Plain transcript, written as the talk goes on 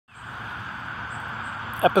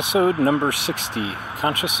Episode number 60,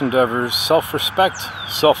 Conscious Endeavors, Self-Respect,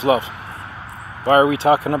 Self-Love. Why are we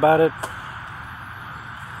talking about it?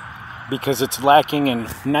 Because it's lacking in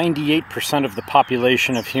 98% of the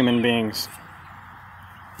population of human beings.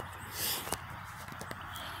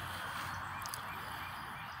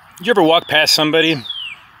 Did you ever walk past somebody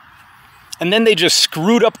and then they just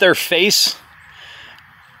screwed up their face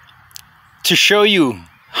to show you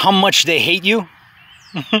how much they hate you?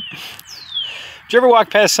 Did you ever walk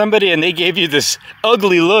past somebody and they gave you this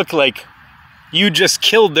ugly look like you just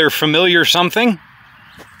killed their familiar something?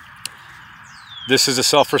 This is a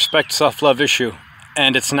self-respect, self-love issue,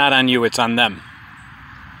 and it's not on you, it's on them.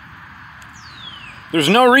 There's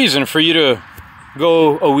no reason for you to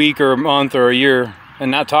go a week or a month or a year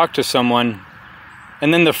and not talk to someone,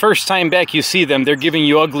 and then the first time back you see them, they're giving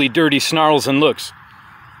you ugly, dirty snarls and looks.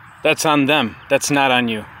 That's on them. That's not on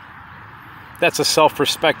you. That's a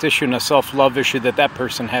self-respect issue and a self-love issue that that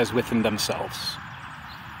person has within themselves.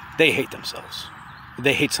 They hate themselves.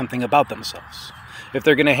 They hate something about themselves. If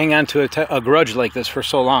they're going to hang on to a grudge like this for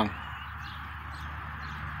so long.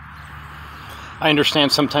 I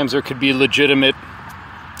understand sometimes there could be a legitimate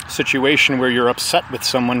situation where you're upset with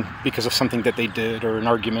someone because of something that they did, or an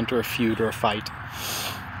argument, or a feud, or a fight.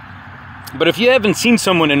 But if you haven't seen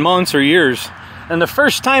someone in months or years, and the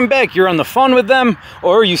first time back you're on the phone with them,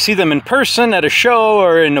 or you see them in person at a show,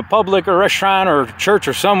 or in a public or restaurant or church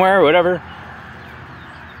or somewhere, or whatever,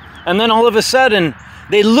 and then all of a sudden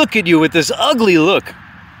they look at you with this ugly look,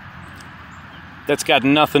 that's got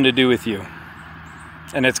nothing to do with you,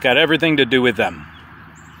 and it's got everything to do with them.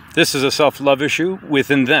 This is a self-love issue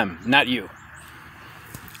within them, not you.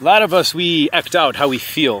 A lot of us, we act out how we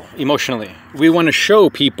feel emotionally. We want to show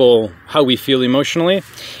people how we feel emotionally,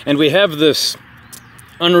 and we have this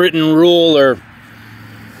unwritten rule or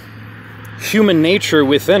human nature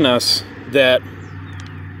within us that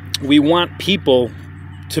we want people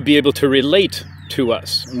to be able to relate to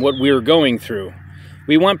us and what we're going through.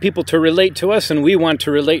 We want people to relate to us, and we want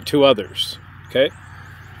to relate to others, okay?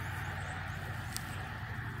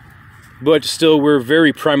 But still, we're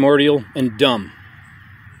very primordial and dumb.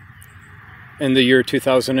 In the year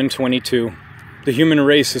 2022, the human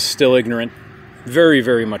race is still ignorant. Very,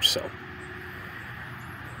 very much so.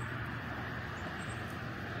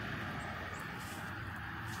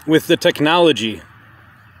 With the technology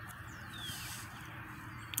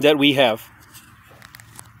that we have,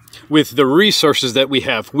 with the resources that we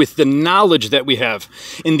have, with the knowledge that we have,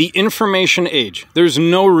 in the information age, there's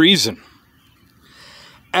no reason,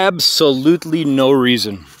 absolutely no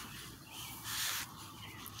reason,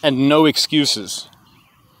 and no excuses.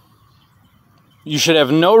 You should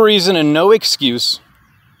have no reason and no excuse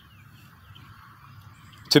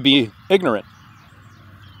to be ignorant.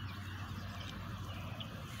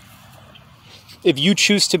 If you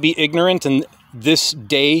choose to be ignorant in this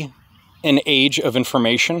day and age of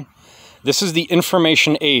information, this is the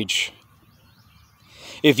information age.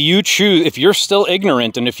 If you're still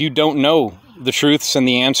ignorant, and if you don't know the truths and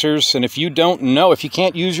the answers, and if you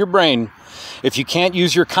can't use your brain, if you can't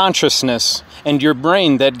use your consciousness and your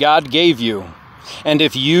brain that God gave you, and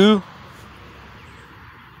if you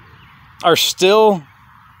are still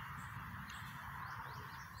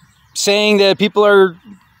saying that people are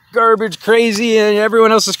garbage, crazy, and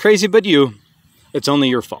everyone else is crazy but you, it's only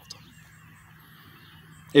your fault.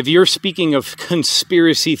 If you're speaking of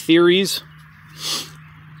conspiracy theories,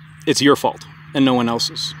 it's your fault and no one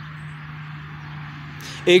else's.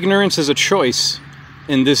 Ignorance is a choice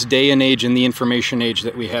in this day and age, in the information age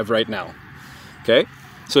that we have right now. Okay?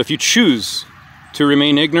 So if you choose to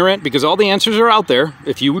remain ignorant, because all the answers are out there,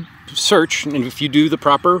 if you would search and if you do the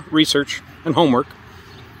proper research and homework,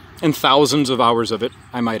 and thousands of hours of it,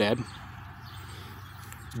 I might add.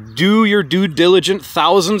 Do your due diligence,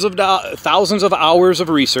 thousands of hours of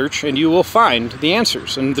research, and you will find the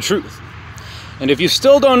answers and the truth. And if you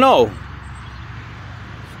still don't know,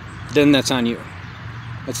 then that's on you.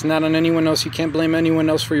 It's not on anyone else. You can't blame anyone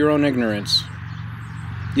else for your own ignorance.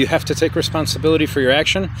 You have to take responsibility for your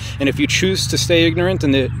action, and if you choose to stay ignorant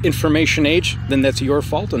in the information age, then that's your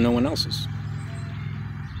fault and no one else's.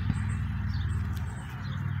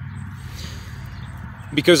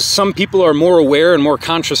 Because some people are more aware and more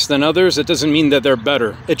conscious than others, it doesn't mean that they're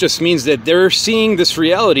better. It just means that they're seeing this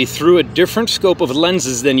reality through a different scope of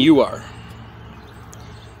lenses than you are.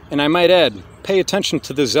 And I might add, pay attention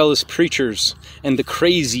to the zealous preachers and the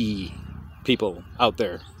crazy people out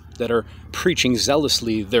there that are preaching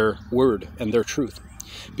zealously their word and their truth.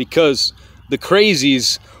 Because the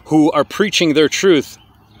crazies who are preaching their truth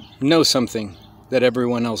know something that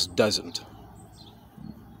everyone else doesn't.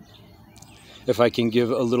 If I can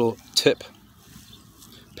give a little tip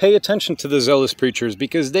pay attention to the zealous preachers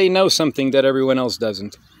because they know something that everyone else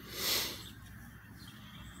doesn't.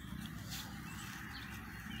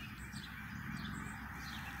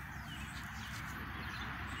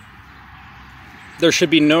 There should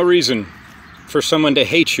be no reason for someone to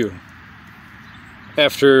hate you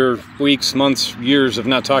after weeks, months, years of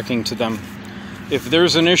not talking to them. If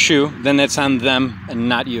there's an issue, then it's on them and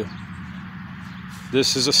not you.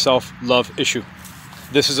 This is a self-love issue.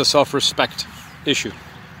 This is a self-respect issue.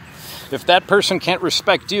 If that person can't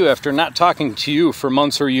respect you after not talking to you for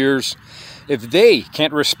months or years, if they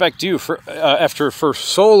can't respect you after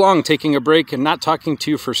so long taking a break and not talking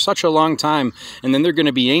to you for such a long time, and then they're going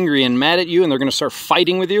to be angry and mad at you and they're going to start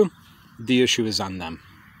fighting with you, the issue is on them,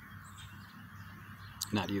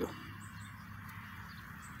 not you.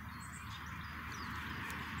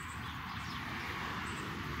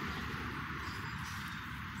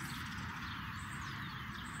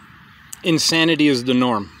 Insanity is the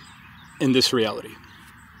norm in this reality.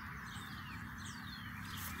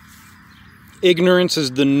 Ignorance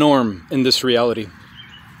is the norm in this reality,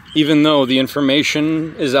 even though the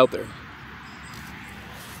information is out there.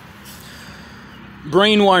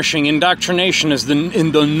 Brainwashing, indoctrination is the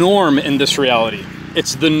norm in this reality.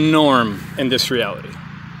 It's the norm in this reality.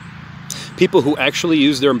 People who actually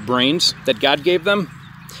use their brains that God gave them,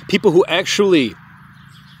 people who actually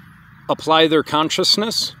apply their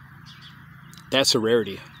consciousness, that's a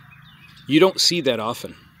rarity. You don't see that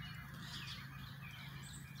often.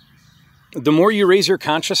 The more you raise your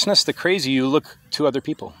consciousness, the crazier you look to other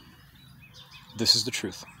people. This is the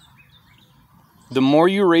truth. The more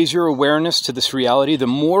you raise your awareness to this reality, the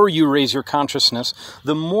more you raise your consciousness,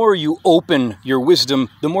 the more you open your wisdom,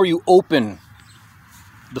 the more you open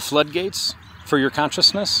the floodgates for your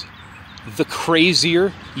consciousness, the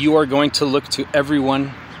crazier you are going to look to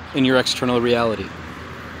everyone in your external reality.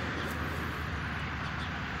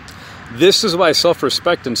 This is why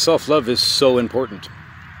self-respect and self-love is so important.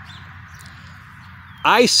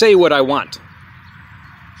 I say what I want.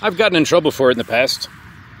 I've gotten in trouble for it in the past.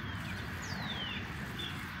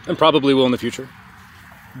 And probably will in the future.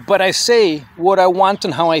 But I say what I want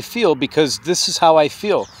and how I feel because this is how I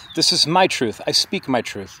feel. This is my truth. I speak my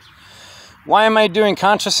truth. Why am I doing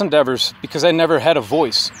conscious endeavors? Because I never had a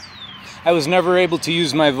voice. I was never able to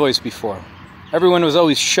use my voice before. Everyone was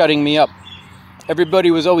always shutting me up. Everybody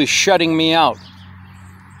was always shutting me out.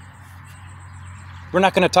 We're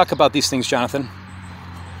not going to talk about these things, Jonathan.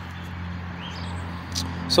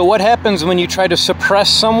 So what happens when you try to suppress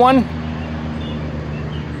someone?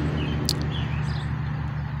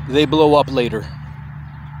 They blow up later.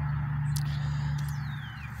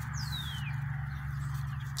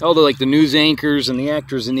 All the news anchors and the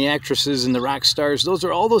actors and the actresses and the rock stars, a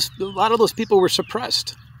lot of those people were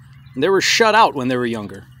suppressed. And they were shut out when they were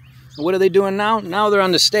younger. And what are they doing now? Now they're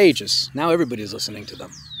on the stages. Now everybody's listening to them.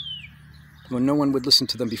 When no one would listen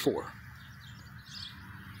to them before.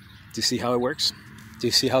 Do you see how it works? Do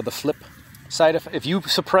you see how the flip side of, if you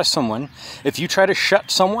suppress someone, if you try to shut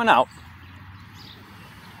someone out,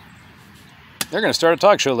 they're going to start a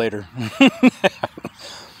talk show later.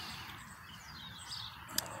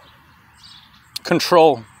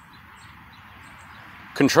 Control.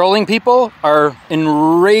 Controlling people are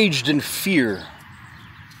enraged in fear.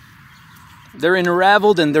 They're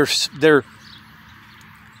unraveled and they're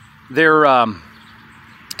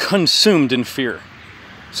consumed in fear.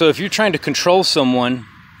 So if you're trying to control someone,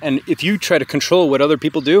 and if you try to control what other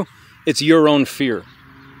people do, it's your own fear.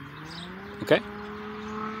 Okay?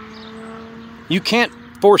 You can't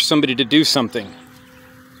force somebody to do something.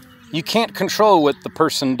 You can't control what the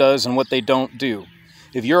person does and what they don't do.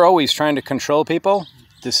 If you're always trying to control people,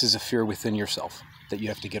 this is a fear within yourself that you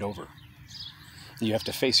have to get over. You have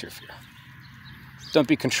to face your fear. Don't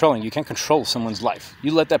be controlling. You can't control someone's life.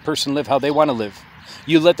 You let that person live how they want to live.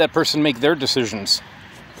 You let that person make their decisions.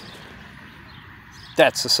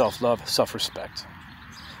 That's the self-love, self-respect.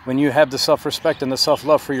 When you have the self-respect and the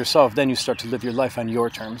self-love for yourself, then you start to live your life on your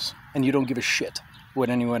terms. And you don't give a shit what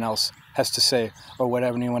anyone else has to say or what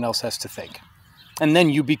anyone else has to think. And then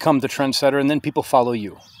you become the trendsetter, and then people follow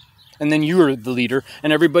you. And then you're the leader,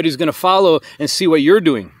 and everybody's going to follow and see what you're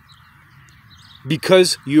doing.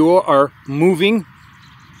 Because you are moving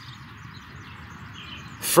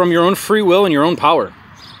from your own free will and your own power.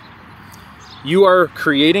 You are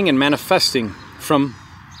creating and manifesting from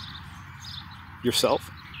yourself.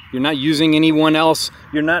 You're not using anyone else.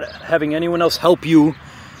 You're not having anyone else help you.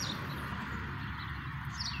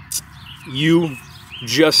 You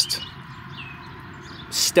just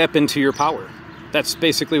step into your power. That's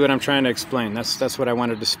basically what I'm trying to explain. That's what I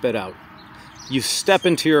wanted to spit out. You step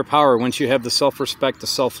into your power once you have the self-respect, the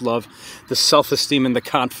self-love, the self-esteem, and the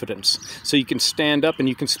confidence. So you can stand up and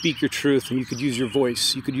you can speak your truth, and you could use your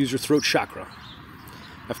voice. You could use your throat chakra.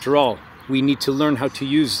 After all, we need to learn how to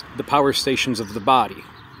use the power stations of the body.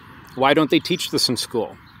 Why don't they teach this in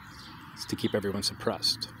school? It's to keep everyone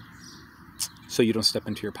suppressed, so you don't step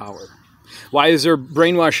into your power. Why is there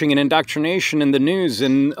brainwashing and indoctrination in the news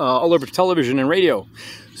and all over television and radio?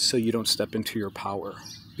 So you don't step into your power.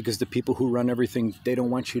 Because the people who run everything, they don't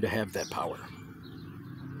want you to have that power.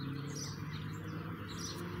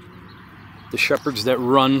 The shepherds that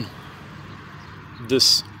run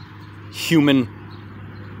this human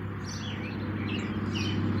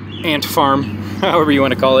ant farm, however you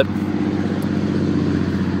want to call it,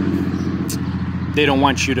 they don't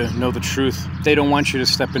want you to know the truth. They don't want you to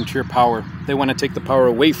step into your power. They want to take the power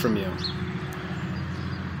away from you.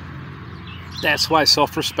 That's why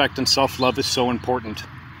self-respect and self-love is so important.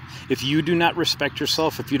 If you do not respect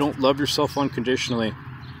yourself, if you don't love yourself unconditionally,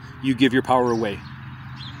 you give your power away.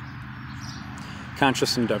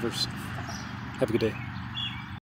 Conscious endeavors. Have a good day.